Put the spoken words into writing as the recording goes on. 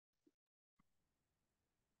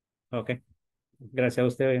Okay. Gracias a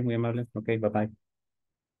usted, muy amable. Okay, bye-bye.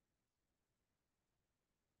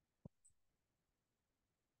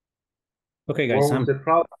 Okay, guys. What was the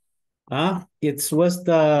problem? It was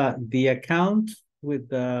the account with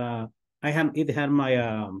the it had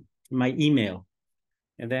my email,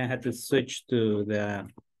 and then I had to switch to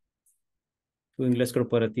Inglés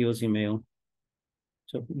Corporativo's email.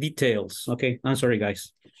 So details. Okay, I'm sorry,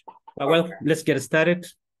 guys. Well, let's get started.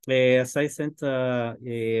 As I sent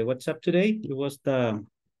WhatsApp today, it was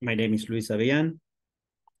my name is Luis Avellan,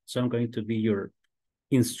 so I'm going to be your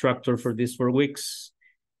instructor for these 4 weeks.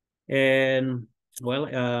 And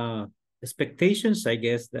well, expectations, I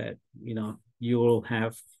guess that, you will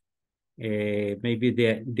have maybe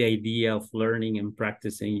the idea of learning and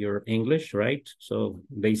practicing your English, right? So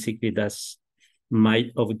basically that's my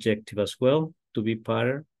objective as well, to be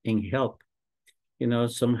part and help,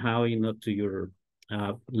 somehow, to your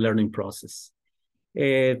learning process.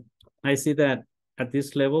 I see that at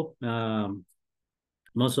this level,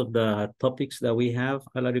 most of the topics that we have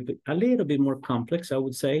are a little bit more complex, I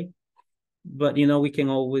would say. But, we can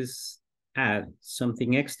always add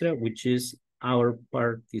something extra, which is our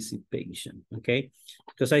participation, okay?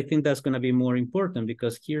 Because I think that's going to be more important,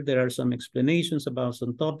 because here there are some explanations about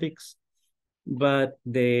some topics, but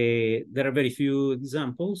there are very few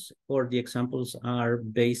examples, or the examples are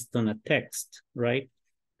based on a text, right?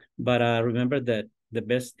 But remember that the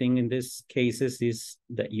best thing in these cases is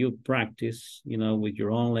that you practice, with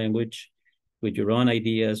your own language, with your own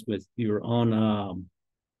ideas, with your own,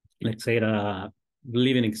 let's say,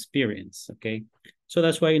 living experience, okay? So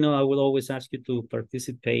that's why, I will always ask you to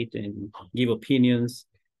participate and give opinions.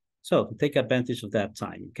 So take advantage of that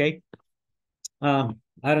time, okay? I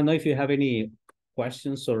don't know if you have any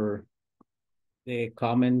questions or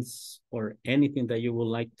comments or anything that you would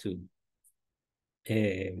like to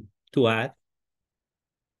add.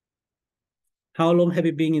 How long have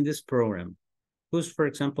you been in this program? Who's, for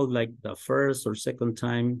example, like the first or second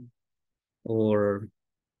time, or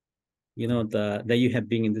that you have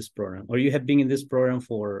been in this program, or you have been in this program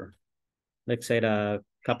for, let's say, a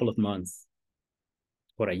couple of months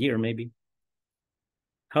or a year, maybe?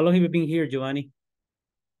 How long have you been here, Giovanni?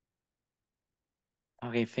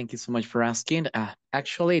 Okay, thank you so much for asking.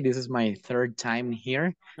 Actually, this is my third time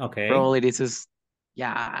here. Okay. Probably this is,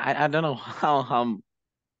 yeah, I don't know how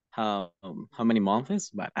many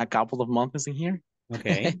months, but a couple of months in here.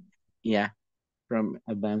 Okay. Yeah, from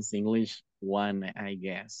advanced English 1, I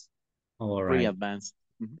guess. All right. Pre-advanced.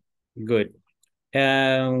 Good.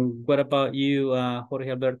 What about you, Jorge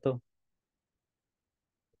Alberto?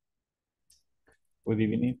 Good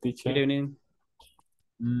evening, teacher. Good evening.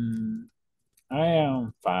 I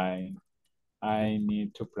am fine. I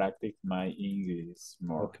need to practice my English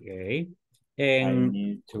more. Okay. I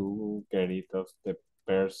need to get rid of the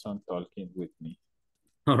person talking with me.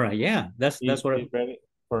 All right. Yeah, that's what.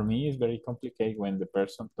 For me, it's very complicated when the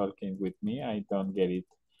person talking with me, I don't get it,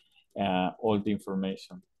 all the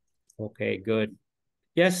information. Okay, good.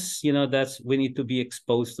 Yes, we need to be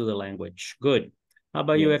exposed to the language. Good. How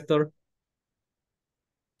about you, Hector?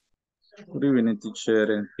 Good evening,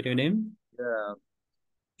 teacher. Good evening. Yeah,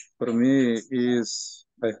 for me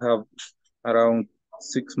I have around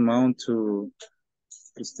 6 months to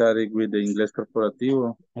study with the Inglés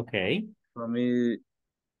Corporativo. Okay. For me,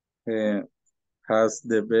 has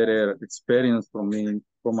the better experience for me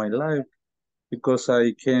for my life, because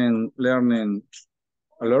I can learn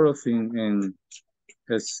a lot of things and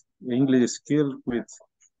as English skill with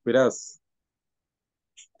us.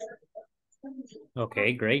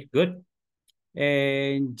 Okay, great, good.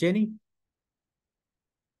 And Jenny?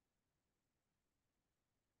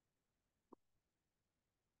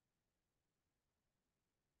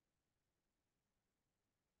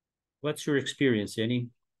 What's your experience, Jenny?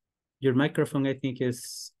 Your microphone, I think,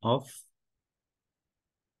 is off.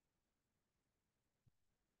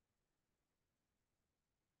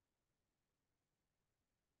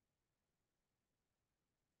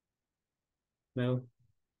 Well,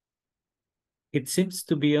 it seems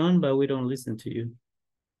to be on, but we don't listen to you.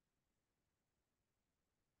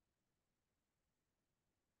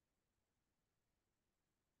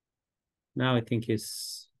 Now I think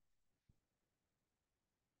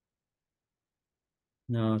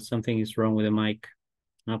no, something is wrong with the mic.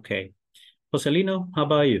 Okay. Joselino, how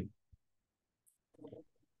about you?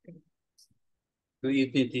 Good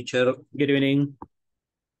evening, teacher. Good evening.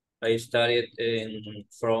 I studied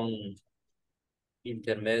from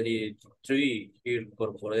intermediate 3 here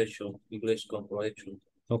corporation, English corporation.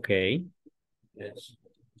 Okay. Yes.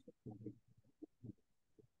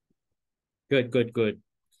 Good, good, good.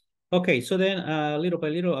 Okay, so then little by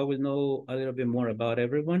little, I will know a little bit more about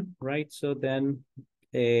everyone, right? So then,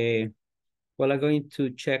 well, I'm going to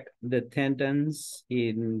check the attendance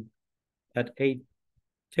at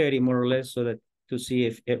 8:30 more or less, so that to see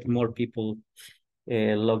if more people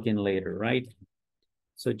log in later, right?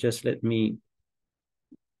 So just let me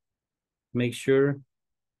make sure.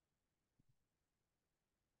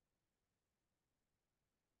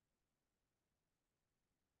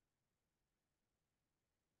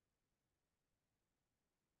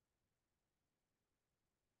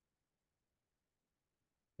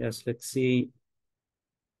 Yes, let's see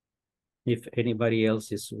if anybody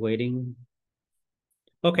else is waiting.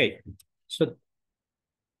 Okay, so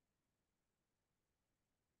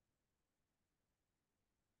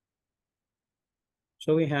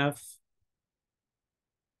we have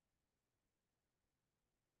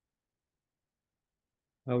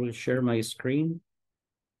I will share my screen.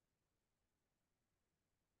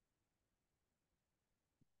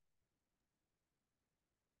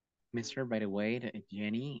 Mister, by the way,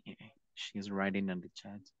 Jenny, she's writing on the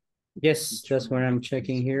chat. Yes, that's what I'm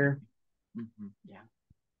checking here. Yeah,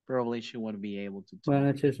 probably she won't be able to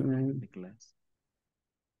Well, talk it is the class.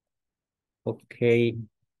 okay.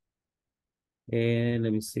 And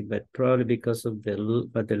let me see, but probably because of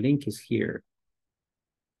but the link is here.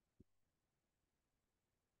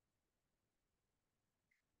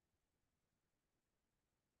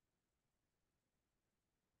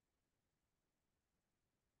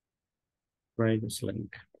 Right, this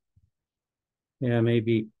link. Yeah,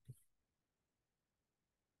 maybe.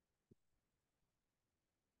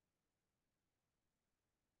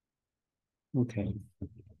 Okay.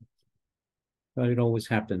 Well, it always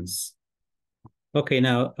happens. Okay,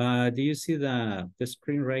 now, do you see the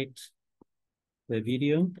screen right? The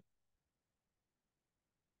video?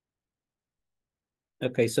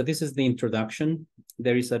 Okay, so this is the introduction.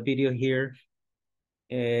 There is a video here,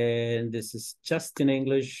 and this is just in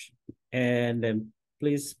English. And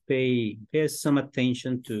please pay some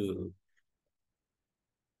attention to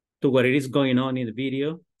what it is going on in the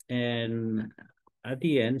video. And at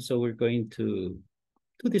the end, so we're going to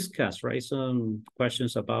discuss, right? Some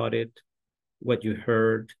questions about it, what you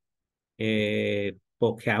heard,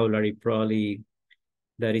 vocabulary probably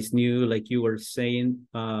that is new, like you were saying,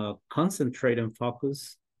 concentrate and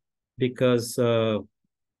focus, because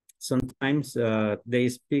sometimes they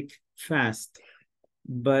speak fast,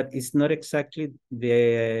 but it's not exactly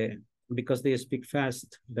because they speak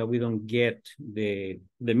fast that we don't get the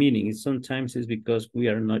meaning. Sometimes it's because we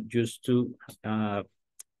are not used to the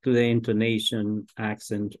intonation,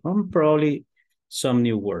 accent, probably some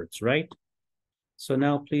new words, right? So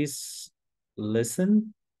now please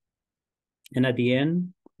listen. And at the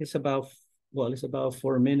end, it's about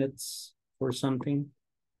 4 minutes or something.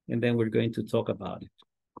 And then we're going to talk about it.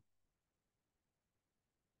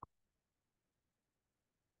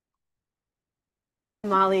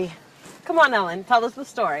 Molly, come on, Ellen, tell us the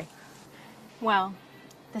story. Well,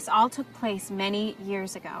 this all took place many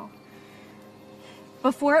years ago.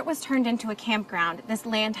 Before it was turned into a campground, this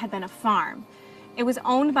land had been a farm. It was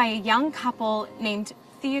owned by a young couple named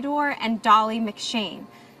Theodore and Dolly McShane.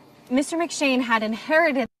 Mr. McShane had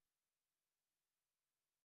inherited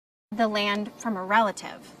the land from a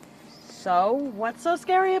relative. So, what's so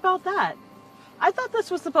scary about that? I thought this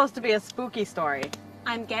was supposed to be a spooky story.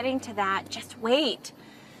 I'm getting to that, just wait.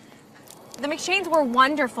 The McShanes were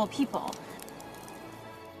wonderful people.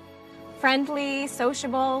 Friendly,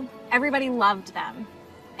 sociable, everybody loved them.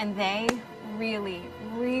 And they really,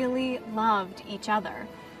 really loved each other.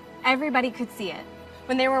 Everybody could see it.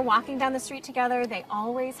 When they were walking down the street together, they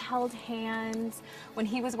always held hands. When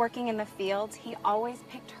he was working in the fields, he always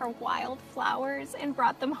picked her wildflowers and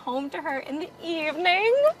brought them home to her in the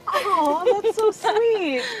evening. Oh, that's so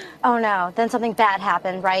sweet. Oh no, then something bad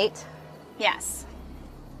happened, right? Yes.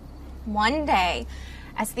 One day,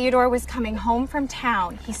 as Theodore was coming home from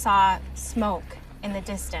town, he saw smoke in the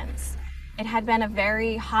distance. It had been a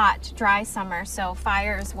very hot, dry summer, so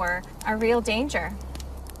fires were a real danger.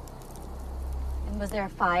 And was there a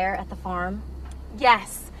fire at the farm?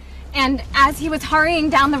 Yes. And as he was hurrying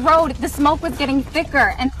down the road, the smoke was getting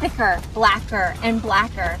thicker and thicker, blacker and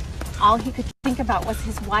blacker. All he could think about was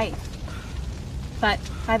his wife. But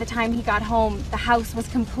by the time he got home, the house was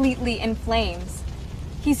completely in flames.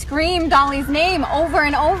 He screamed Dolly's name over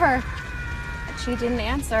and over, but she didn't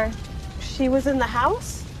answer. She was in the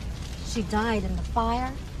house? She died in the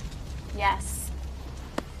fire? Yes.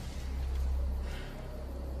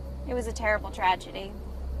 It was a terrible tragedy.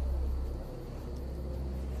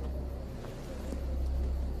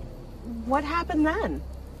 What happened then?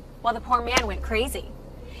 Well, the poor man went crazy.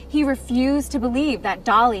 He refused to believe that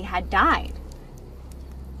Dolly had died.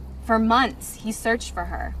 For months, he searched for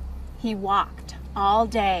her. He walked all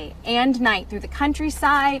day and night through the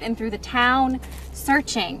countryside and through the town,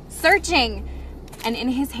 searching. And in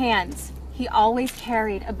his hands, he always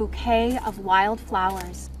carried a bouquet of wild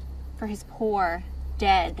flowers for his poor,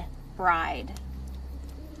 dead bride.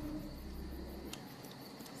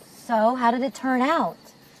 So, how did it turn out?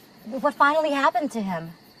 What finally happened to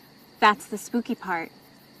him? That's the spooky part.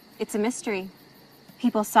 It's a mystery.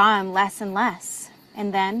 People saw him less and less.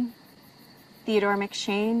 And then Theodore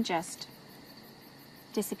McShane just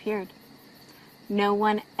disappeared. No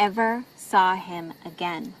one ever saw him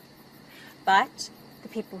again. But the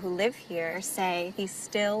people who live here say he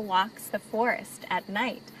still walks the forest at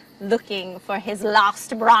night looking for his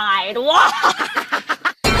lost bride.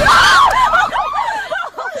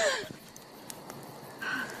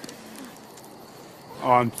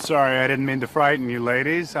 Oh, I'm sorry, I didn't mean to frighten you,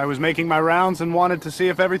 ladies. I was making my rounds and wanted to see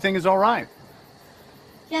if everything is all right.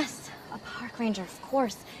 Yes, a park ranger, of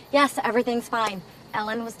course. Yes, everything's fine.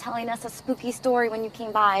 Ellen was telling us a spooky story when you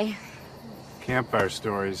came by. Campfire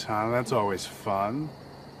stories, huh? That's always fun.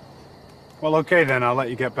 Well, okay then, I'll let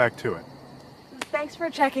you get back to it. Thanks for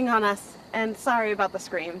checking on us, and sorry about the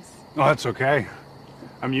screams. Oh, that's okay.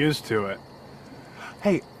 I'm used to it.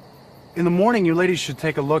 Hey, in the morning, you ladies should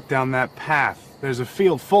take a look down that path. There's a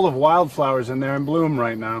field full of wildflowers in there in bloom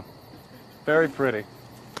right now. Very pretty.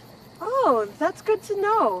 Oh, that's good to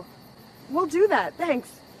know. We'll do that, thanks.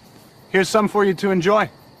 Here's some for you to enjoy.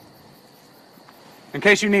 In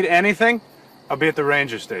case you need anything, I'll be at the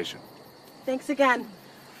ranger station. Thanks again.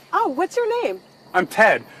 Oh, what's your name? I'm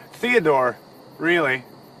Ted. Theodore, really.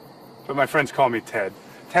 But my friends call me Ted.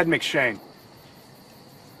 Ted McShane.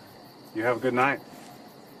 You have a good night.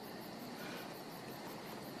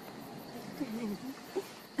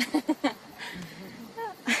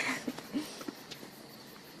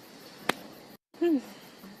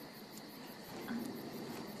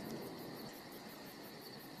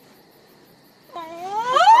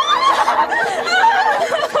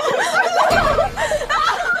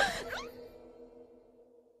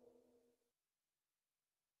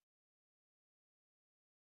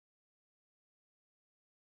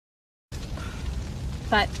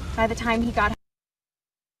 But by the time he got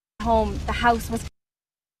home, the house was...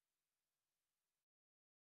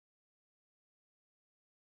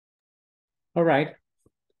 All right.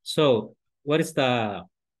 So what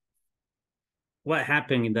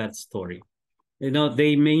happened in that story? You know,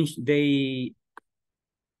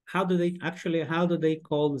 how do they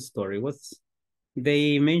call the story?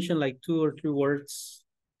 They mention like 2 or 3 words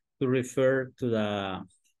to refer to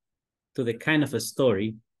the kind of a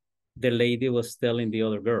story the lady was telling the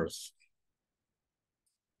other girls.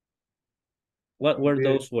 What were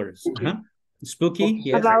those words? Spooky,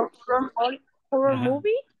 yes. About from horror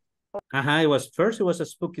movie? It was a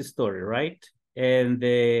spooky story, right? And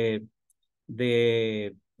the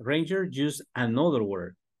ranger used another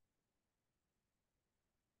word.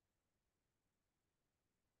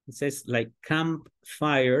 It says like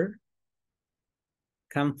campfire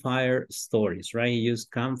stories, right? He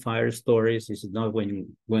used campfire stories. It's not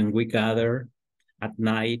when we gather at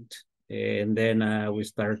night and then we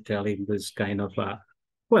start telling this kind of,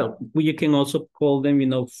 well, you can also call them, you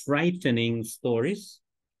know, frightening stories.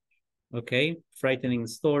 Okay, frightening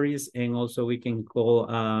stories. And also we can call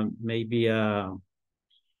maybe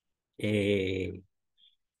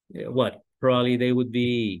probably they would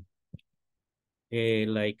be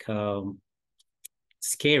like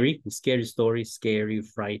scary stories, scary,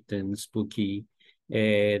 frightened, spooky,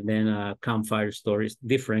 and then campfire stories,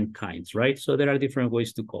 different kinds, right? So there are different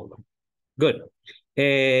ways to call them. Good.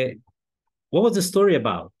 What was the story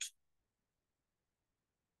about?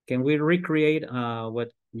 Can we recreate what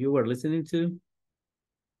you were listening to?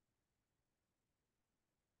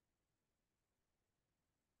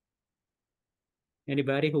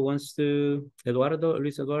 Anybody who wants to?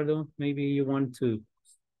 Luis Eduardo, maybe you want to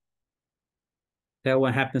tell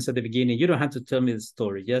what happens at the beginning. You don't have to tell me the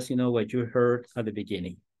story. Just, you know, what you heard at the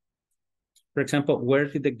beginning. For example, where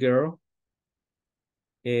did the girl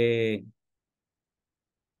okay,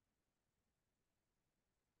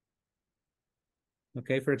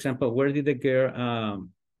 for example, where did the girl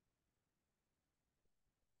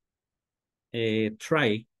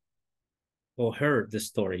try or heard the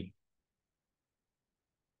story?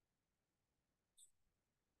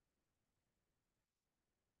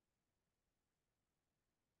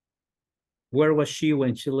 Where was she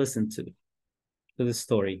when she listened to the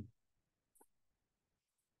story?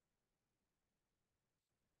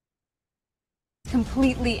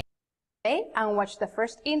 Completely. And watch the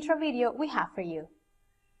first intro video we have for you.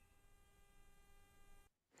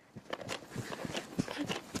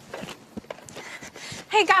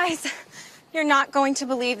 Hey guys, you're not going to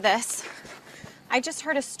believe this. I just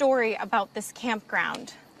heard a story about this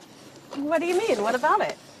campground. What do you mean? What about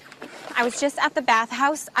it? I was just at the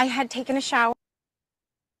bathhouse. I had taken a shower.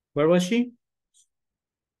 Where was she?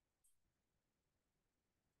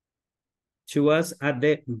 She was at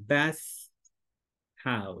the bath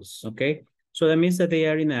house, okay? So that means that they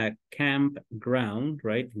are in a campground,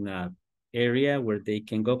 right? In a area where they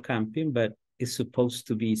can go camping, but it's supposed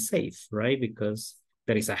to be safe, right? Because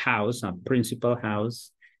there is a house, a principal house,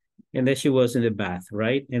 and then she was in the bath,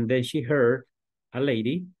 right? And then she heard a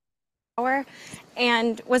lady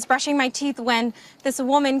And was brushing my teeth when this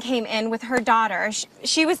woman came in with her daughter.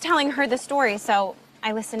 She was telling her the story, so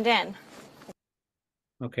I listened in.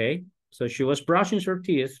 Okay, so she was brushing her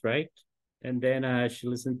teeth, right? And then she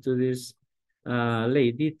listened to this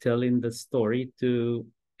lady telling the story to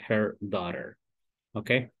her daughter.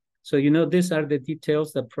 Okay, so you know these are the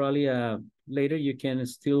details that probably later you can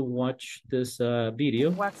still watch this video.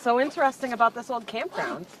 What's so interesting about this old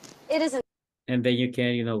campground? It isn't. And then you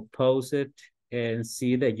can, you know, pause it and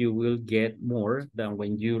see that you will get more than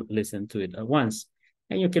when you listen to it at once.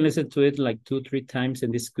 And you can listen to it like 2-3 times,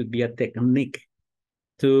 and this could be a technique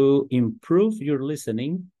to improve your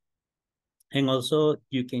listening. And also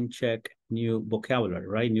you can check new vocabulary,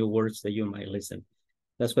 right? New words that you might listen.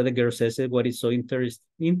 That's why the girl says it, what is so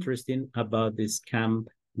interesting about this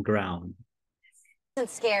campground. It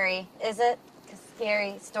isn't scary, is it? Because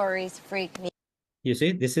scary stories freak me. You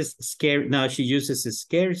see, this is scary. Now she uses a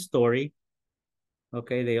scary story.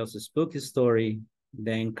 Okay, they also spooky story,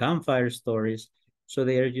 then campfire stories. So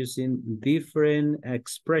they are using different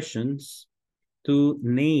expressions to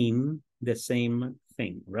name the same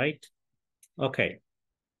thing, right? Okay.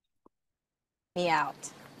 Me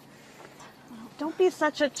out. Don't be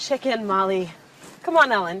such a chicken, Molly. Come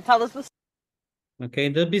on, Ellen, tell us the story. Okay,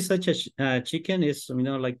 don't be such a chicken is, you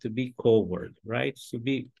know, like to be coward, right? So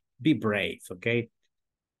be brave, okay?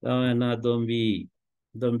 Don't be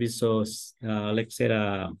so, let's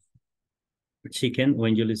say, chicken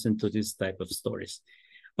when you listen to this type of stories.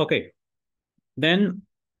 Okay, then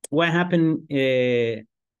what happened,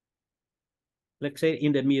 let's say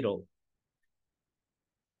in the middle,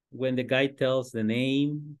 when the guy tells the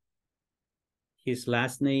name, his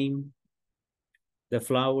last name, the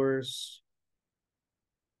flowers,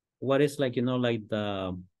 what is like, you know, like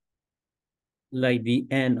the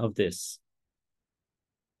end of this?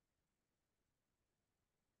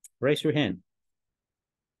 Raise your hand.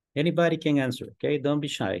 Anybody can answer, okay? Don't be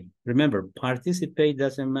shy. Remember, participate,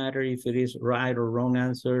 doesn't matter if it is right or wrong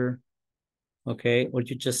answer, okay? Or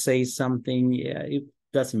you just say something, yeah, it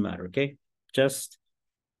doesn't matter, okay? Just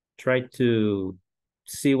try to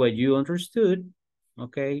see what you understood,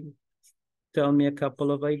 okay? Tell me a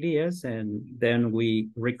couple of ideas and then we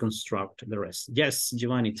reconstruct the rest. Yes,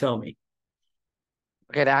 Giovanni, tell me.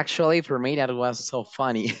 Okay, actually, for me, that was so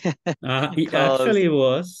funny. It actually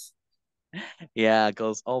was. Yeah,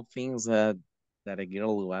 because all things that a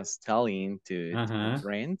girl was telling to her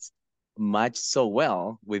friends matched so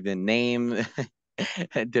well with the name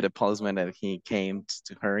to the postman that he came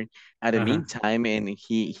to her at the meantime, and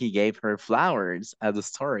he gave her flowers as a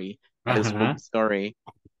story, as a book story.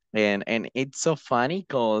 And it's so funny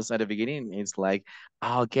because at the beginning it's like,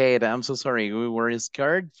 okay, I'm so sorry, we were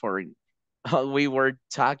scared for we were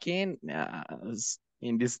talking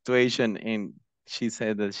in this situation, and she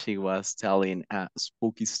said that she was telling a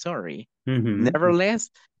spooky story. Nevertheless,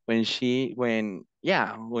 when she realized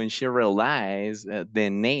the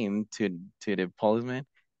name to the policeman,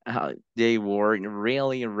 they were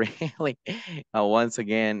really once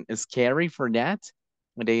again scary for that.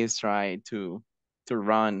 They tried to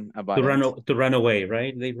run about to run away,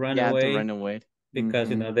 right? They run away. To run away because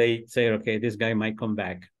you know they say, okay, this guy might come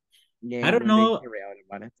back. Yeah, I don't know. They carry out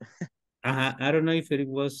about it. I don't know if it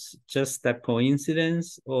was just a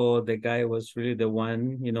coincidence or the guy was really the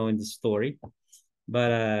one, you know, in the story.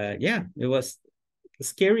 But yeah, it was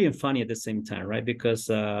scary and funny at the same time, right? Because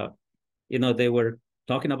you know, they were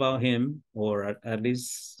talking about him, or at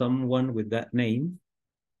least someone with that name,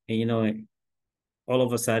 and you know, all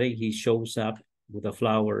of a sudden he shows up with the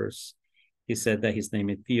flowers. He said that his name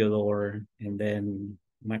is Theodore, and then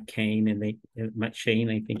McCain, and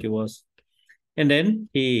McShane, I think it was. And then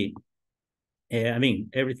he, I mean,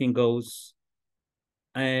 everything goes,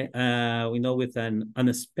 we know, with an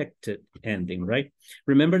unexpected ending, right?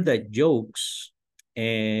 Remember that jokes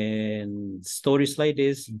and stories like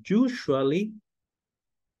this, usually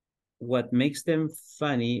what makes them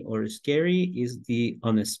funny or scary is the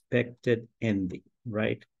unexpected ending,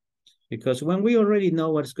 right? Because when we already know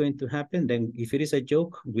what's going to happen, then if it is a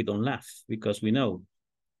joke, we don't laugh because we know.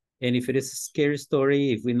 And if it is a scary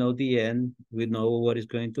story, if we know the end, we know what is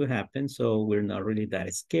going to happen, so we're not really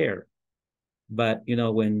that scared. But, you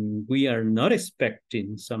know, when we are not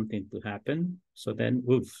expecting something to happen, so then,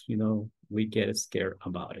 oof, you know, we get scared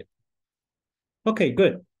about it. Okay,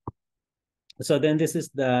 good. So then this is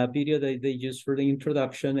the video that they use for the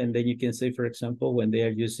introduction. And then you can say, for example, when they are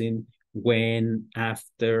using when,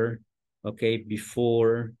 after, okay,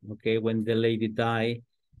 before, okay, when the lady died.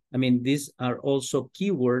 I mean, these are also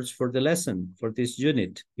keywords for the lesson, for this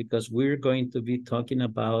unit, because we're going to be talking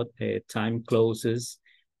about time clauses,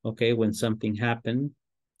 okay, when something happened.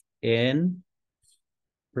 And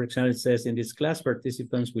for example, it says in this class,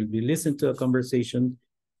 participants will be listening to a conversation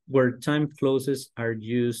where time clauses are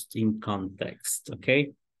used in context,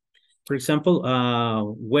 okay? For example,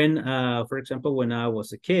 when I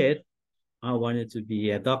was a kid, I wanted to be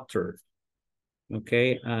a doctor,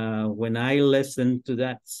 okay? When I listened to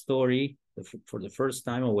that story for the first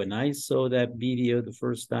time, or when I saw that video the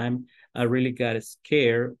first time, I really got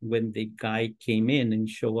scared when the guy came in and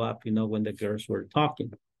showed up, you know, when the girls were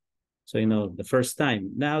talking. So, you know, the first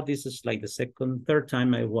time. Now this is like the second, third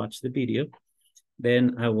time I watched the video.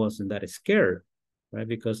 Then I wasn't that scared, right?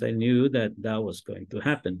 Because I knew that that was going to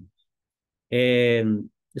happen. And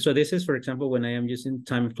so this is, for example, when I am using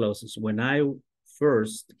time clauses. When I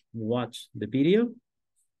first watched the video,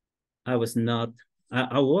 I was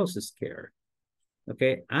scared,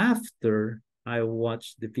 okay? After I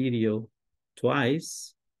watched the video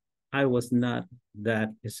twice, I was not that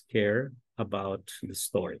scared about the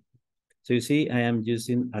story. So you see, I am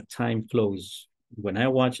using a time clause when I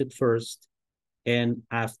watch it first and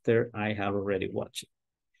after I have already watched it.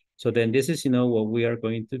 So then this is, you know, what we are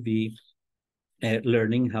going to be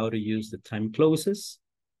learning how to use the time clauses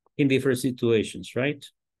in different situations, right?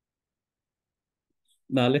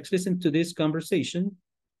 Now let's listen to this conversation.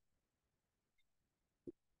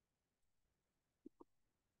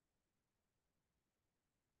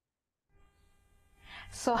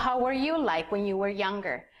 So how were you like when you were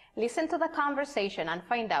younger? Listen to the conversation and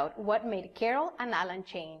find out what made Carol and Alan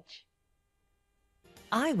change.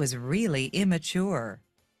 I was really immature.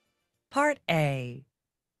 Part A.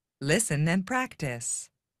 Listen and practice.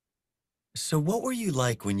 So what were you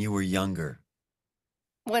like when you were younger?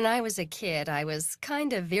 When I was a kid, I was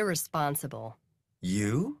kind of irresponsible.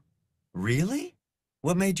 You? Really?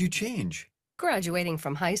 What made you change? Graduating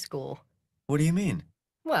from high school. What do you mean?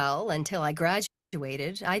 Well, until I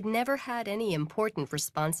graduated, I'd never had any important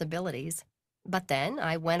responsibilities. But then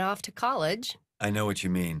I went off to college. I know what you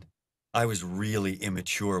mean. I was really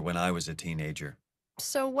immature when I was a teenager.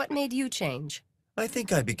 So what made you change? I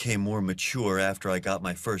think I became more mature after I got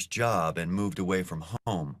my first job and moved away from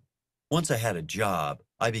home. Once I had a job,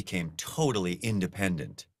 I became totally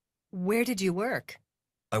independent. Where did you work?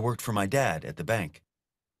 I worked for my dad at the bank.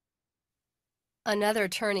 Another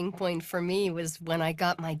turning point for me was when I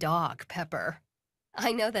got my dog, Pepper.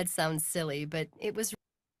 I know that sounds silly, but it was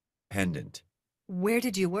Independent. Where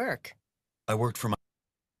did you work? I worked for my...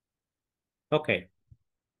 Okay.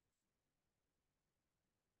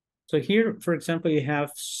 So here, for example, you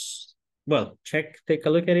have, well, take a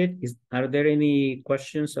look at it. Are there any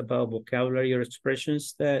questions about vocabulary or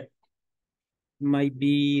expressions that might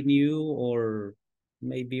be new or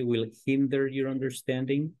maybe will hinder your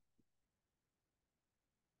understanding?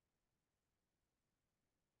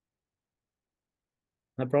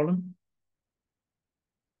 No problem?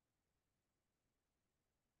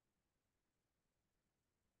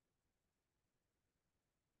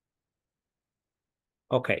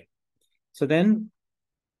 Okay. So then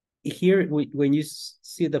here, when you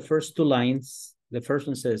see the first two lines, the first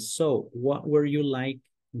one says, so what were you like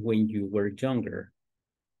when you were younger?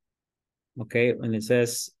 Okay, when it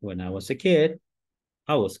says, when I was a kid,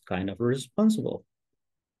 I was kind of responsible.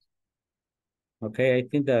 Okay, I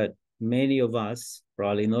think that many of us,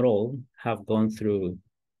 probably not all, have gone through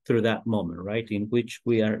that moment, right? In which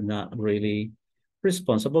we are not really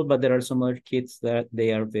responsible, but there are some other kids that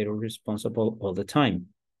they are very responsible all the time.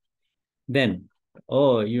 Then,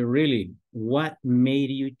 oh, what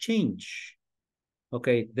made you change?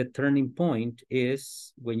 Okay, the turning point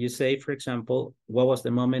is when you say, for example, what was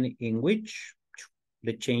the moment in which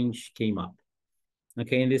the change came up?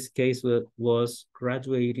 Okay, in this case, was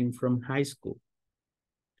graduating from high school.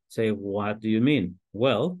 Say, what do you mean?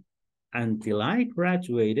 Well, until I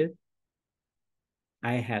graduated,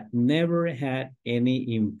 I had never had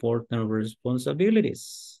any important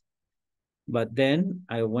responsibilities. But then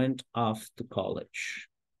I went off to college.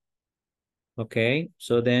 Okay,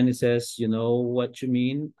 so then it says, you know what you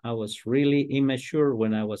mean? I was really immature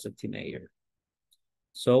when I was a teenager.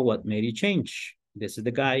 So what made you change? This is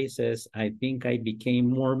the guy. He says, I think I became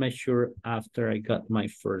more mature after I got my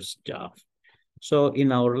first job. So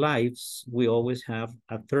in our lives, we always have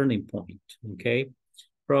a turning point, okay?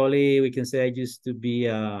 Probably we can say I used to be,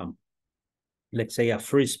 let's say, a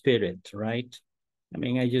free spirit, right? I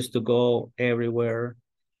mean, I used to go everywhere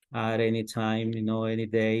at any time, you know, any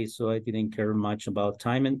day. So I didn't care much about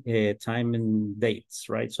time and dates,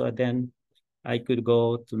 right? So then I could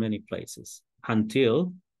go to many places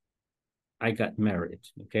until I got married,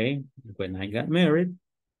 okay? When I got married,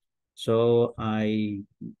 so I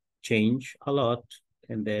changed a lot,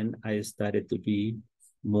 and then I started to be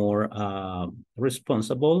more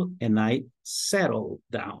responsible, and I settled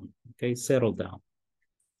down, okay? Settled down.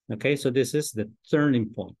 Okay, so this is the turning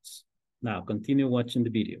points. Now, continue watching the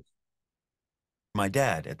video. My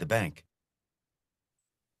dad at the bank.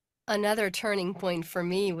 Another turning point for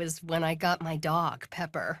me was when I got my dog,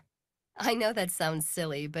 Pepper. I know that sounds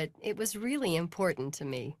silly, but it was really important to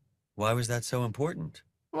me. Why was that so important?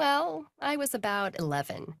 Well, I was about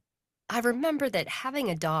 11. I remember that having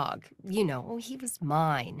a dog, you know, he was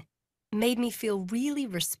mine, made me feel really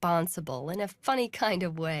responsible in a funny kind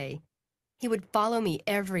of way. He would follow me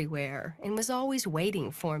everywhere and was always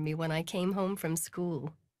waiting for me when I came home from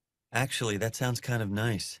school. Actually, that sounds kind of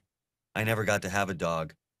nice. I never got to have a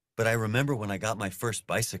dog, but I remember when I got my first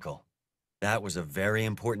bicycle. That was a very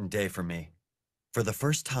important day for me. For the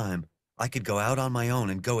first time, I could go out on my own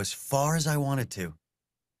and go as far as I wanted to.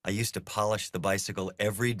 I used to polish the bicycle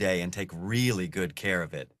every day and take really good care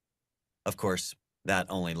of it. Of course, that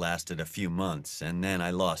only lasted a few months, and then I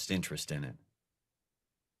lost interest in it.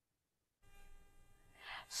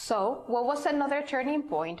 So, what was another turning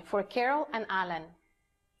point for Carol and Alan?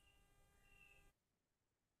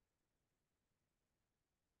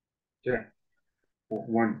 Yeah.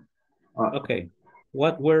 One. Okay.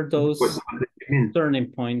 What were those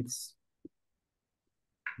turning points?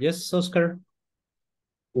 Yes, Oscar?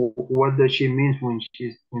 What does she mean when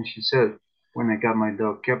she said, when I got my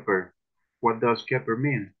dog Pepper? What does Pepper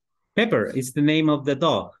mean? Pepper is the name of the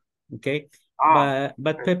dog, okay?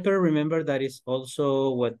 But pepper, remember, that is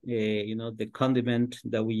also what, you know, the condiment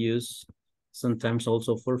that we use sometimes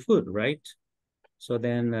also for food, right? So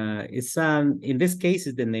then it's, in this case,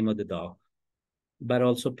 is the name of the dog, but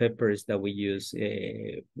also pepper is that we use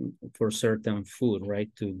for certain food, right?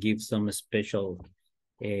 To give some special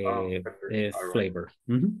flavor.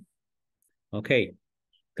 Okay,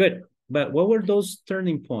 good. But what were those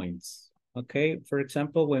turning points? Okay, for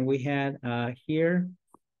example, when we had here,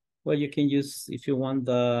 well, you can use, if you want,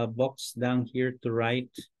 the box down here to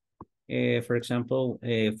write. For example,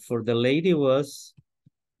 for the lady was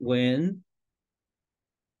when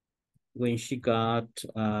she got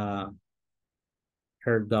her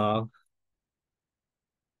dog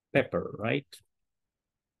Pepper, right?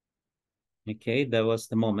 Okay, that was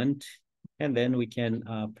the moment. And then we can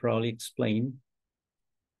probably explain.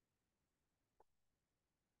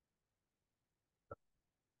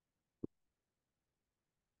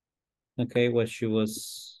 Okay, what she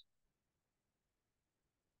was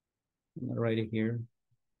right here.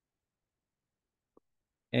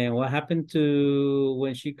 And what happened to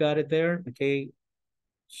when she got it there? Okay,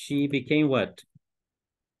 she became what?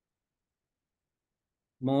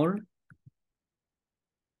 More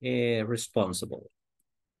responsible.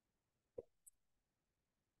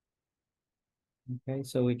 Okay,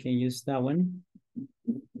 so we can use that one.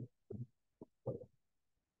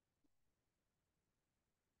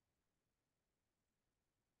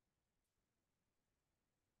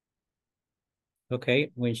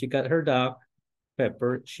 Okay, when she got her dog,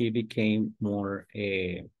 Pepper, she became more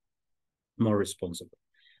responsible.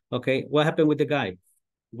 Okay, what happened with the guy?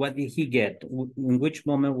 What did he get? In which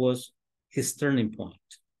moment was his turning point?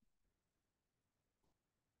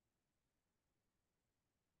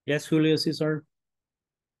 Yes, Julio Cesar?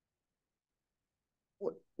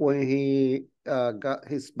 When he got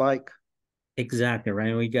his bike. Exactly,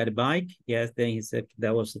 right? When he got a bike, yes, then he said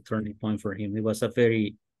that was the turning point for him. It was a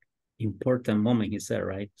very important moment, he said,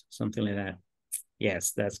 right? Something like that.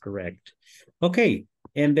 Yes, that's correct. Okay,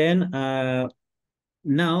 and then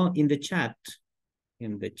now in the chat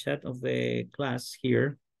of the class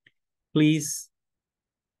here, please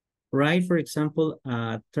write, for example,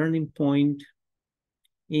 a turning point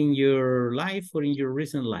in your life or in your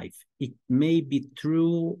recent life. It may be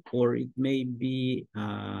true or it may be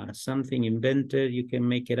something invented. You can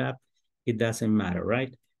make it up. It doesn't matter,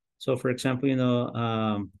 right? So, for example, you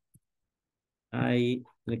know,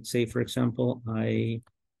 let's say, for example,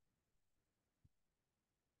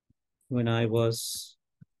 when I was,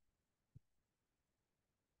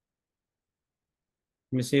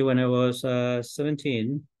 let me see, when I was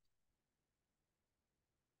 17,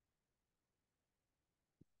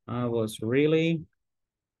 I was really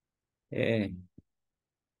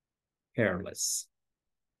careless.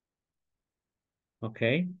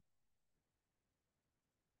 Okay.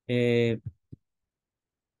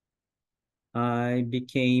 I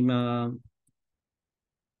became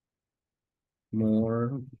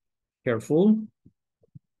more careful.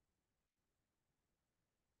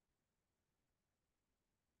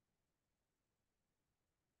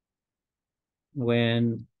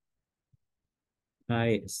 When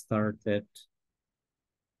I started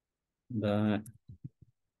the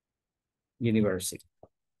university.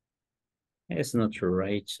 It's not true,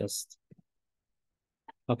 right? Just,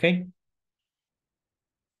 okay.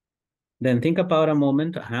 Then think about a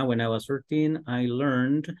moment. When I was 13, I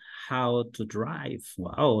learned how to drive.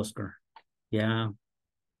 Wow, Oscar. Yeah.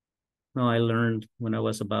 No, I learned when I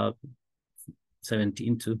was about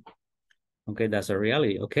 17 too. Okay, that's a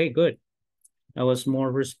reality. Okay, good. I was more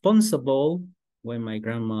responsible when my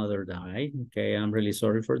grandmother died. Okay, I'm really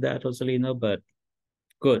sorry for that, Joselino, but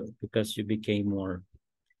good, because you became more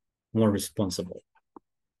responsible.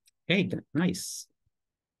 Okay, nice.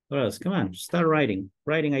 What else? Come on, start writing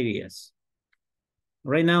ideas.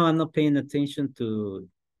 Right now, I'm not paying attention to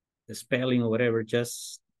the spelling or whatever,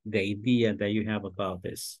 just the idea that you have about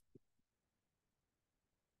this.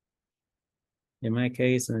 In my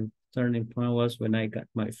case, a turning point was when I got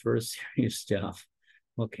my first serious job.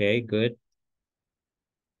 Okay, good.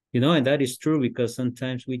 You know, and that is true because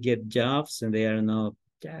sometimes we get jobs and they are not,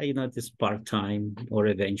 you know, this part-time or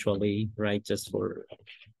eventually, right? Just for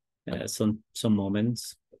some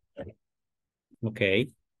moments. Okay,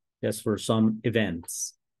 just for some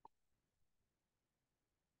events.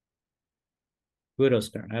 Good,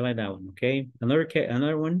 Oscar. I like that one. Okay,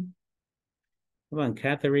 another one. Come on,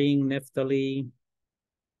 Catherine, Neftali,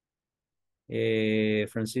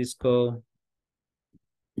 Francisco,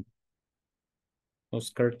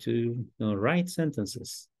 Oscar to write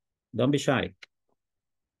sentences. Don't be shy.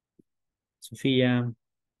 Sophia,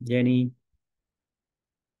 Jenny.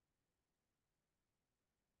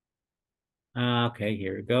 Okay,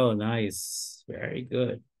 here we go. Nice. Very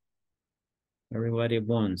good. Everybody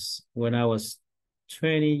wants. When I was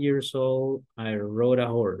 20 years old, I rode a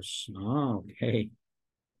horse. Oh, okay.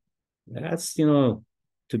 That's, you know,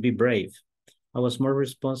 to be brave. I was more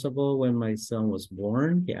responsible when my son was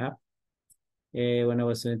born. Yeah. When I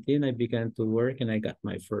was 17, I began to work and I got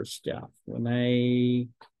my first job. When I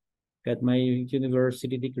got my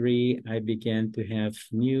university degree, I began to have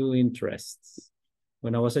new interests.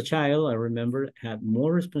 When I was a child, I remember had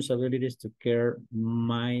more responsibilities to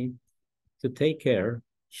take care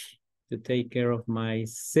of my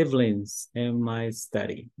siblings and my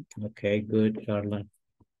study. Okay, good, Carla.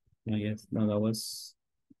 Oh, yes, no, that was,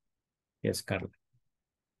 yes, Carla.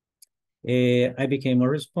 I became more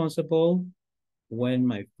responsible when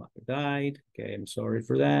my father died. Okay, I'm sorry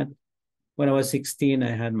for that. When I was 16,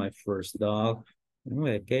 I had my first dog.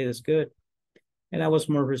 Okay, that's good. And I was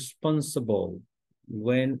more responsible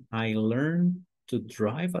when I learned to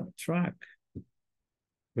drive a truck.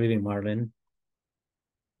 Really, Marlon?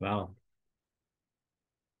 Wow.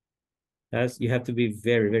 You have to be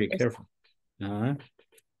very, very careful.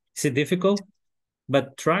 Is it difficult?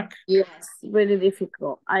 But truck? Yes, really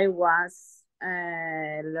difficult. I was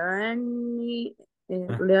learning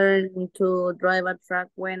to drive a truck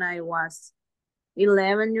when I was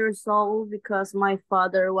 11 years old because my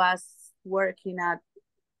father was working at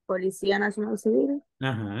Policía Nacional Civil.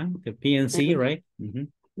 The PNC, right?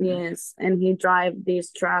 Yes, and he drive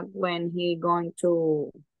this truck when he going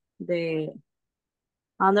to the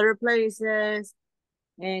other places,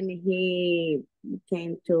 and he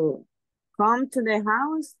came to come to the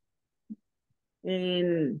house,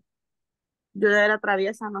 and yo era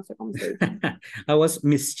traviesa, no sé cómo se dice. I was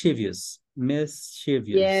mischievous.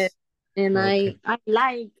 Yes, and okay. I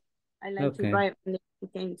like Okay. to drive, and he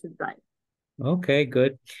came to drive. Okay,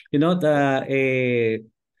 good. You know, I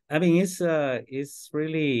mean, it's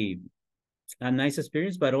really a nice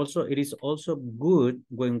experience, but also it is also good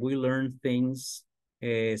when we learn things,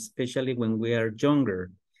 especially when we are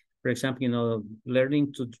younger. For example, you know,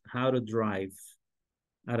 learning how to drive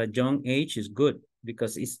at a young age is good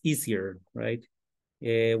because it's easier, right?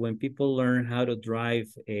 When people learn how to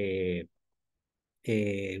drive when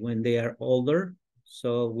they are older,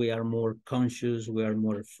 so we are more conscious, we are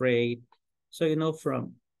more afraid. So, you know,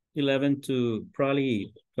 from 11 to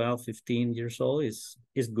probably 12, 15 years old is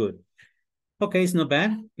good. Okay, it's not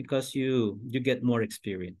bad because you get more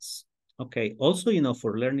experience. Okay, also, you know,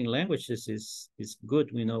 for learning languages is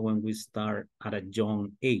good, you know, when we start at a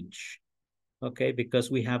young age. Okay,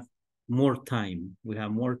 because we have more time. We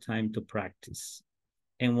have more time to practice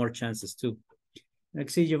and more chances too. Like,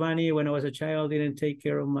 see, Giovanni, when I was a child, didn't take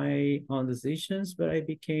care of my own decisions, but I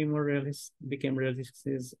became realistic,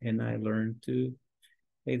 and I learned to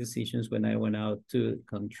make decisions when I went out to the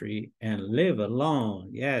country and live alone.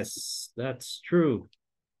 Yes, that's true.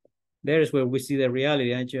 There's where we see the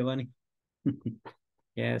reality, huh, Giovanni?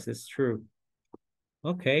 Yes, it's true.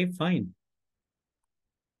 Okay, fine.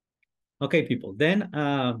 Okay, people. Then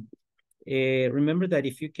remember that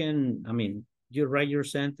if you can, I mean, you write your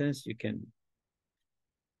sentence, you can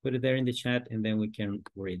put it there in the chat, and then we can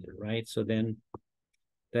read it, right? So then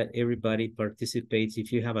that everybody participates.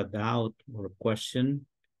 If you have a doubt or a question,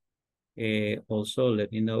 also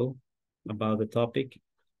let me know about the topic.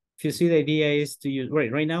 If you see, the idea is to use,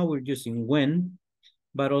 right now we're using when,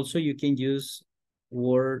 but also you can use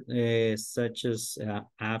word such as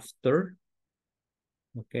after.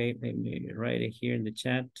 Okay, let me write it here in the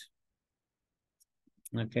chat.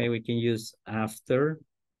 Okay, we can use after,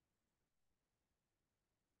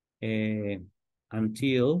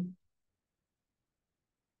 until,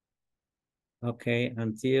 okay,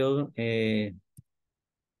 until,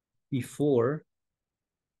 before,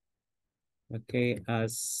 okay,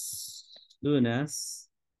 as soon as.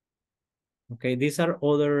 Okay, these are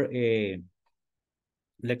other,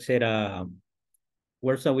 let's say,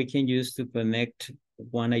 words that we can use to connect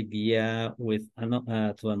one idea with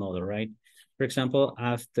to another, right? For example,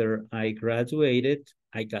 after I graduated,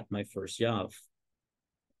 I got my first job.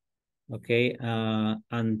 Okay,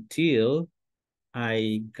 until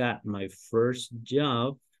I got my first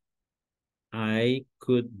job, I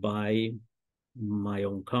could buy my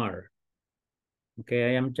own car.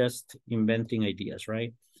 Okay, I am just inventing ideas,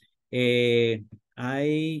 right?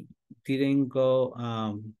 I didn't go,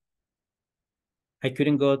 I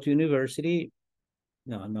couldn't go to university.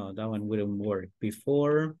 No, that one wouldn't work.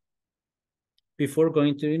 Before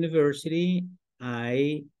going to university,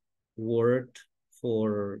 I worked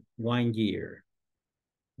for 1 year.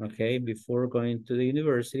 Okay, before going to the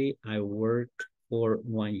university, I worked for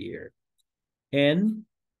 1 year. And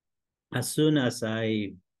as soon as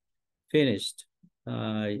I finished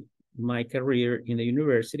my career in the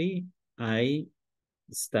university, I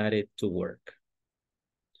started to work.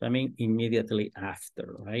 So I mean immediately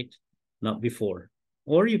after, right? Not before.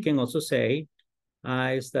 Or you can also say,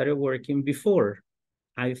 I started working before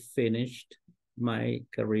I finished my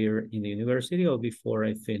career in the university, or before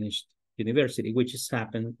I finished university, which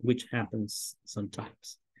happens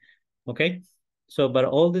sometimes. Okay, so but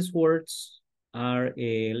all these words are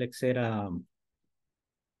let's say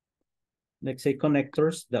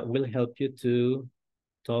connectors that will help you to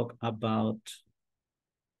talk about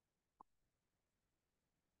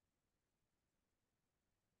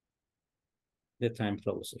the time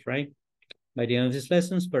clauses, right? By the end of these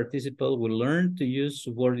lessons, participants will learn to use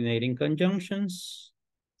subordinating conjunctions.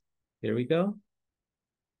 Here we go.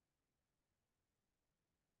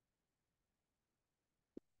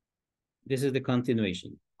 This is the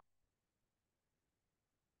continuation.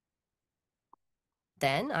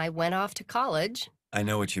 Then I went off to college. I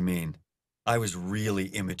know what you mean. I was really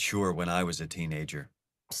immature when I was a teenager.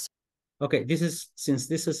 Okay, since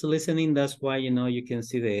this is listening, that's why, you know, you can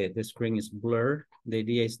see the screen is blurred. The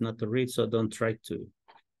idea is not to read, so don't try to.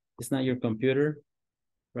 It's not your computer,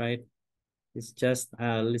 right? It's just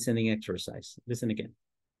a listening exercise. Listen again.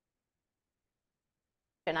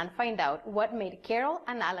 And find out what made Carol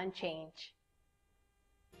and Alan change.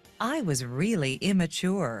 I was really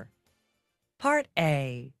immature. Part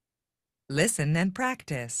A. Listen and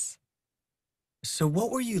practice. So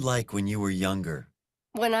what were you like when you were younger?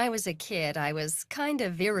 When I was a kid, I was kind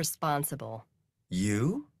of irresponsible.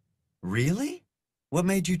 You? Really? What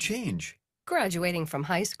made you change? Graduating from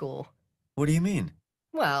high school. What do you mean?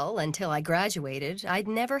 Well, until I graduated, I'd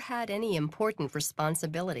never had any important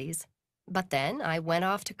responsibilities. But then I went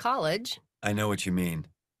off to college. I know what you mean.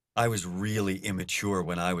 I was really immature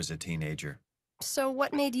when I was a teenager. So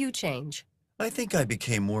what made you change? I think I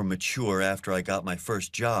became more mature after I got my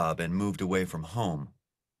first job and moved away from home.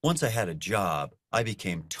 Once I had a job, I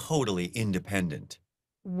became totally independent.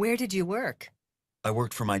 Where did you work? I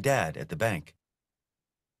worked for my dad at the bank.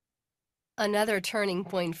 Another turning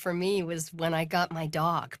point for me was when I got my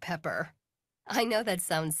dog, Pepper. I know that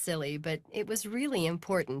sounds silly, but it was really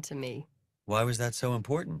important to me. Why was that so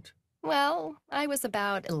important? Well, I was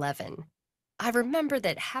about 11. I remember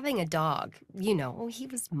that having a dog, you know, he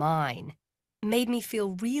was mine, made me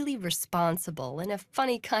feel really responsible in a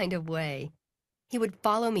funny kind of way. He would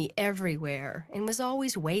follow me everywhere and was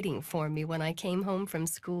always waiting for me when I came home from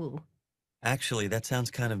school. Actually, that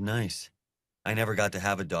sounds kind of nice. I never got to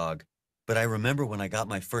have a dog, but I remember when I got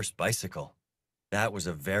my first bicycle. That was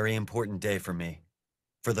a very important day for me.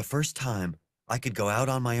 For the first time, I could go out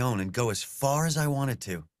on my own and go as far as I wanted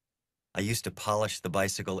to. I used to polish the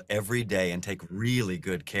bicycle every day and take really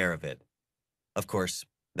good care of it. Of course,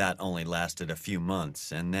 that only lasted a few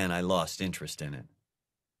months, and then I lost interest in it.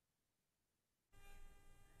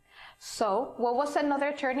 So, what was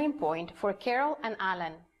another turning point for Carol and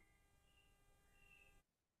Alan?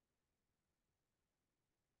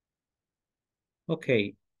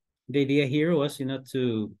 Okay, the idea here was,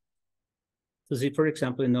 to see, for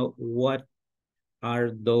example, what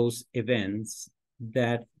are those events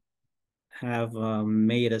that have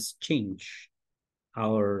made us change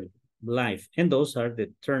our life, and those are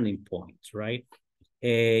the turning points, right?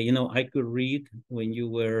 I could read when you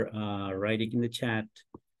were writing in the chat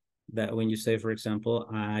that when you say, for example,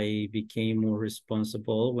 I became more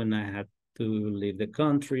responsible when I had to leave the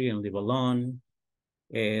country and live alone.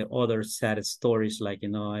 Other sad stories like,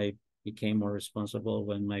 I became more responsible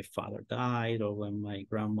when my father died or when my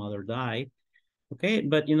grandmother died. Okay,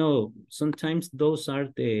 but sometimes those are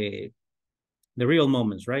the real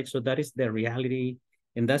moments, right? So that is the reality,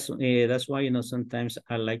 and that's why sometimes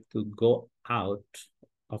I like to go out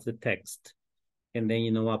of the text and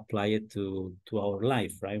then apply it to our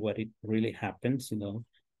life, right? What it really happens,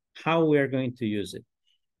 how we are going to use it.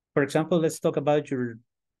 For example, let's talk about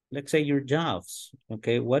let's say your jobs.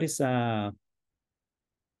 Okay, what is a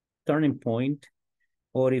turning point,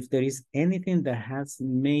 or if there is anything that has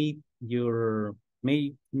made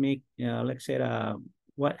let's say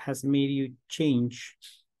what has made you change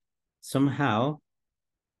somehow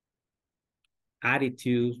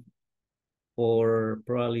attitude, or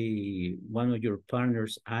probably one of your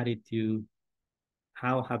partner's attitude,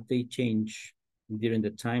 how have they changed during the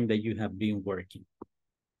time that you have been working?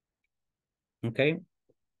 Okay,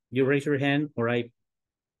 you raise your hand or I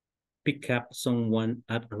pick up someone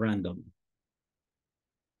at random.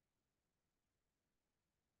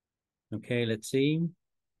 Okay, let's see.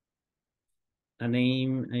 A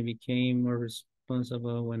name, I became more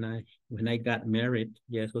responsible when I got married.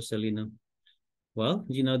 Yes, Joselino. Well,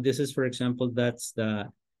 this is, for example,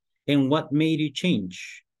 and what made you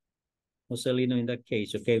change? Joselino, in that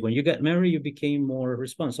case, okay, when you got married, you became more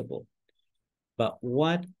responsible. But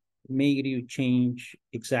what made you change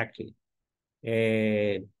exactly?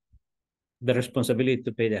 The responsibility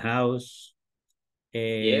to pay the house?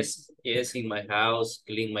 Yes, in my house,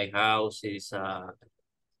 clean my house is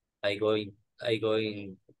I going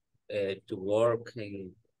to work,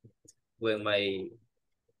 and when my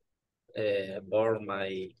born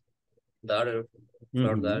my daughter,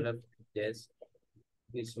 third daughter, yes,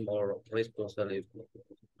 it's more responsible.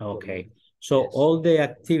 Okay, so yes, all the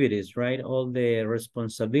activities, right? All the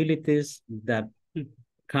responsibilities that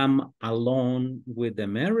come along with the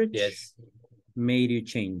marriage, yes, made you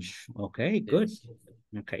change. Okay, good. Yes.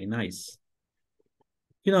 Okay, nice.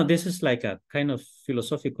 This is like a kind of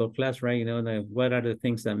philosophical class, right? What are the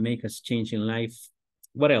things that make us change in life?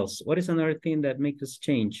 What else? What is another thing that makes us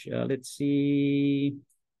change? Let's see.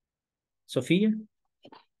 Sophia?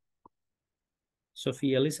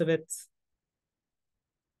 Sophia Elizabeth?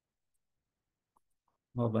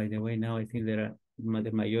 Oh, by the way, now I think the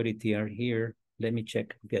majority are here. Let me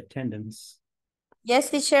check the attendance. Yes,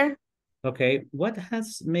 teacher. Okay, what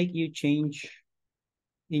has made you change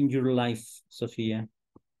in your life, Sophia?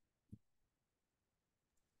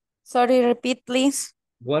 Sorry, repeat, please.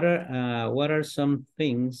 What are some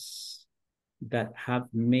things that have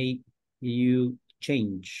made you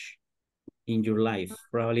change in your life?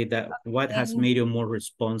 Probably what has made you more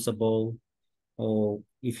responsible, or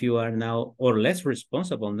if you are now or less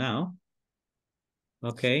responsible now.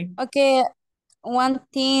 Okay. Okay, one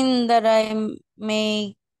thing that I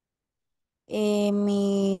make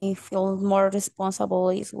me feel more responsible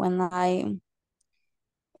is when I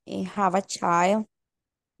have a child,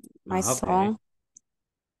 my son.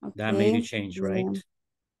 Okay. That made you change, right?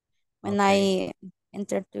 When I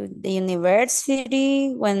entered to the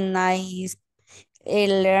university, when I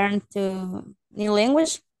learned to new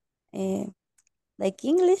language, like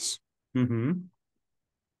English.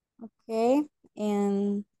 Okay,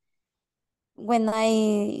 and when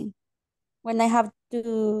I have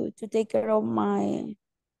to take care of my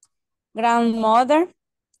grandmother,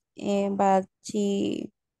 but she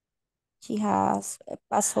has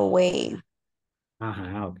passed away.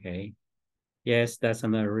 Okay. Yes, that's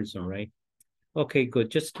another reason, right? Okay,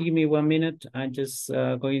 good. Just give me 1 minute. I'm just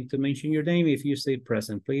going to mention your name. If you say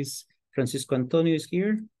present, please. Francisco Antonio is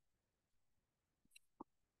here.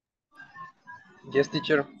 Yes,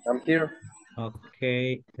 teacher, I'm here.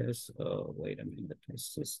 Okay, yes. Oh, wait a minute.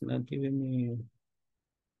 This is not giving me.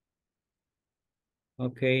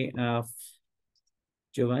 Okay,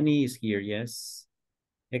 Giovanni is here, yes.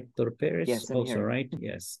 Hector Perez, Yes, I'm also here. right?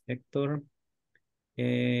 Yes, Hector.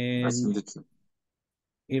 And Present.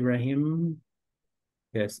 Ibrahim.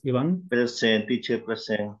 Yes, Ivan. Present, teacher,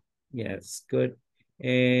 present. Yes, good.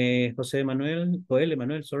 Jose Manuel, Joel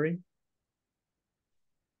Emanuel, sorry.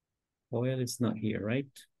 Joel is not here, right?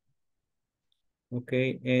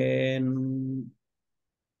 Okay, and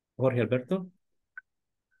Jorge Alberto?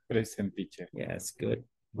 Present, teacher. Yes, good.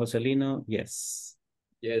 Joselino, yes.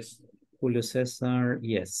 Yes. Julio Cesar,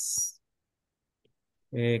 yes.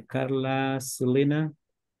 Carla Selena?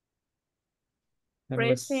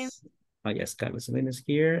 Present. Oh, yes, Carla Selena is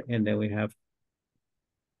here. And then we have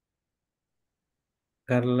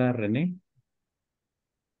Carla Rene.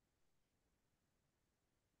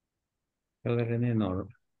 Carla Rene, no.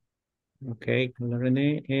 Okay, Carla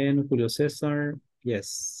Rene and Julio Cesar,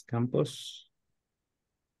 yes. Campos?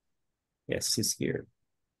 Yes, he's here.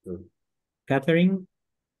 Catherine?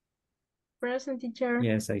 Present, teacher.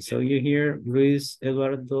 Yes, I saw you here. Luis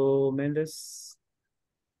Eduardo Mendez?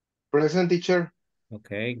 Present, teacher.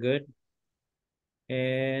 Okay, good.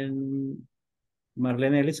 And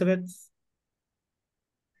Marlene Elizabeth?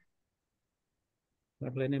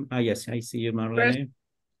 Marlene, yes, I see you, Marlene.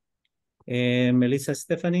 And Melissa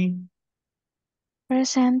Stephanie?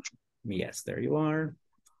 Present. Yes, there you are.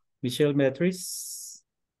 Michelle Beatriz?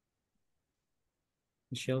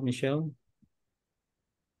 Michelle?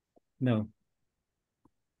 No.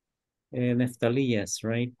 Neftali, yes,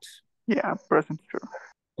 right? Yeah, present, teacher.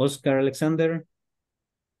 Oscar Alexander?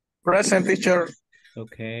 Present, teacher.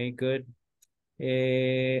 Okay, good.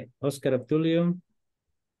 Oscar Abdulio?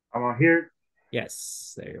 I'm here.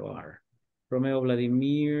 Yes, there you are. Romeo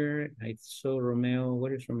Vladimir, I saw Romeo.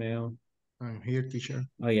 Where is Romeo? I'm here, teacher.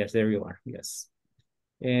 Oh, yes, there you are. Yes.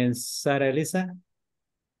 And Sara Elisa?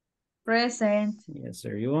 Present. Yes,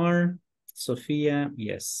 there you are. Sophia,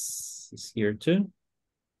 yes, is here too.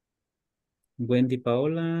 Wendy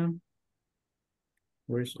Paola?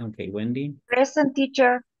 Where's, okay, Wendy. Present,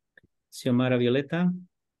 teacher. Xiomara Violeta?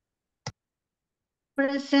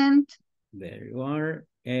 Present. There you are.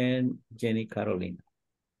 And Jenny Carolina.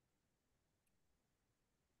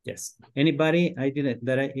 Yes. Anybody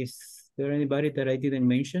is there anybody that I didn't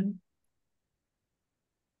mention?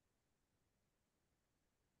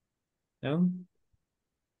 No?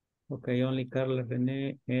 Okay, only Carla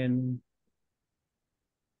Rene and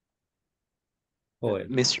Joel.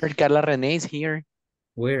 Mr. Carla Rene is here.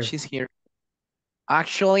 Where? She's here.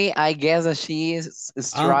 Actually, I guess that she is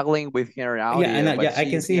struggling with her audio. Yeah, I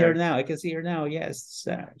can see her now. I can see her now. Yes.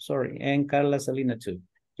 Sorry. And Carla Salina too.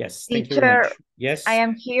 Yes. Thank you very much. Yes. I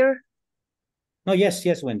am here. No,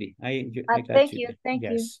 yes, Wendy. I got thank you. you. Thank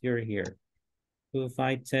you. Yes, you're here. 2,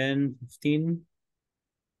 5, 10, 15.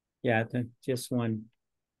 Yeah, just one.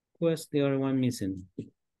 Who's the other one missing?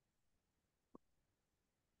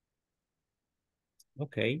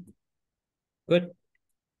 Okay. Good.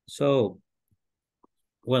 So,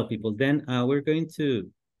 well, people, then we're going to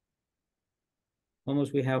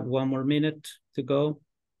we have 1 more minute to go.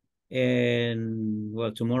 And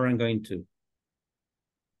well, tomorrow I'm going to.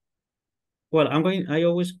 Well,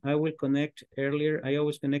 I will connect earlier. I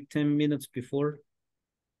always connect 10 minutes before.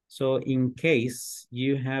 So in case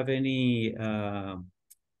you have any,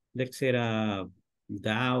 let's say,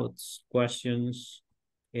 doubts, questions,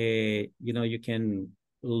 you can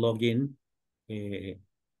log in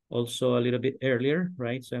also a little bit earlier,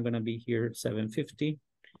 right? So I'm going to be here at 7:50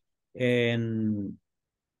 and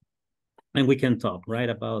we can talk, right,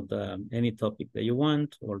 about any topic that you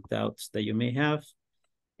want or doubts that you may have.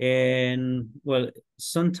 And well,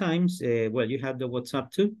 sometimes, you have the WhatsApp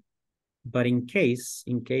too, but in case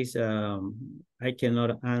I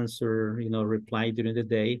cannot answer, reply during the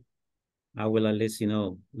day, I will at least,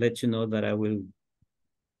 let you know that I will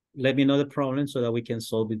let me know the problem so that we can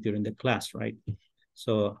solve it during the class, right?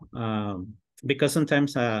 So, because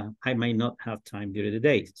sometimes I might not have time during the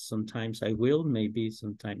day. Sometimes I will, maybe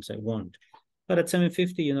sometimes I won't. But at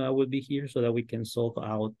 7:50, I will be here so that we can solve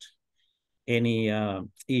out any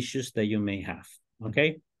issues that you may have,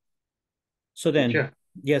 okay? So then, Teacher,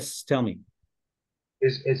 yes, tell me.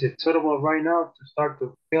 Is it suitable right now to start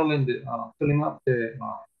to filling up the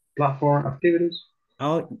platform activities?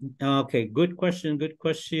 Oh, okay, good question,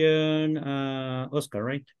 Oscar,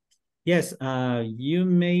 right? Yes, you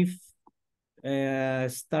may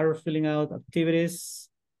start filling out activities,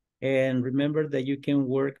 and remember that you can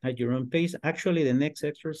work at your own pace. Actually, the next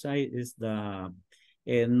exercise is the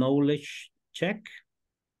knowledge check.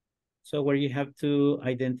 So where you have to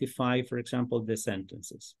identify, for example, the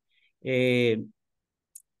sentences. If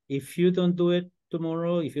you don't do it,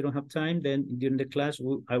 tomorrow, if you don't have time, then during the class,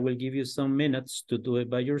 I will give you some minutes to do it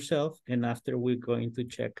by yourself. And after, we're going to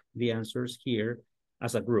check the answers here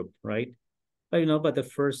as a group, right? But, you know, but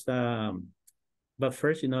first,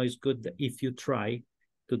 you know, it's good if you try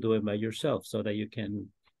to do it by yourself so that you can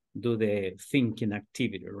do the thinking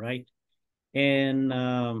activity, right? And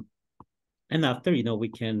after, you know, we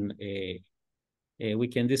can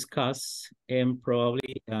discuss and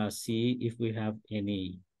probably see if we have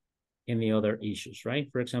any other issues, right?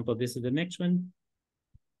 For example, this is the next one.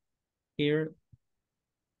 Here,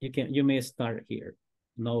 you may start here,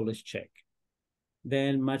 knowledge check.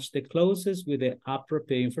 Then match the closest with the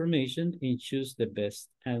appropriate information and choose the best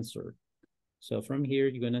answer. So from here,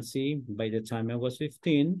 you're gonna see by the time I was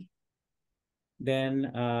 15,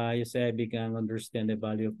 then you say I began to understand the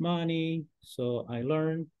value of money. So I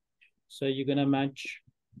learned. So you're gonna match.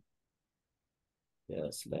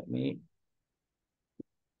 Yes, let me.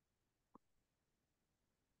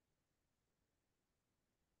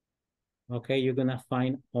 Okay, you're gonna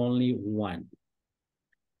find only one.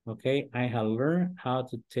 Okay, I have learned how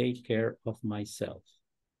to take care of myself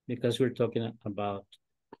because we're talking about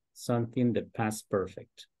something the past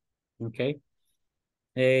perfect. Okay.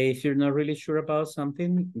 If you're not really sure about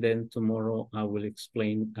something, then tomorrow I will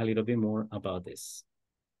explain a little bit more about this.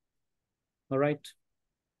 All right.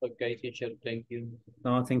 Okay, teacher, thank you.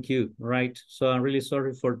 No, thank you. Right. So I'm really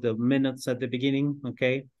sorry for the minutes at the beginning.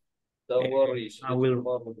 Okay. Don't worry. I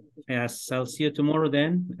will. Yes, I'll see you tomorrow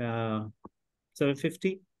then.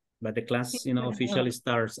 7:50. But the class, you know, officially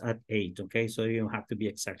starts at 8. Okay, so you don't have to be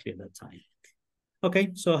exactly at that time.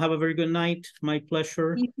 Okay, so have a very good night. My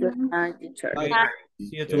pleasure. Good night, teacher. Bye.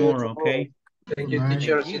 See you tomorrow. Okay. Thank you,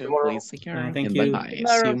 teacher. See you tomorrow. Please take care. Thank and you. bye-bye. See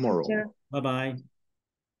you tomorrow. Bye-bye.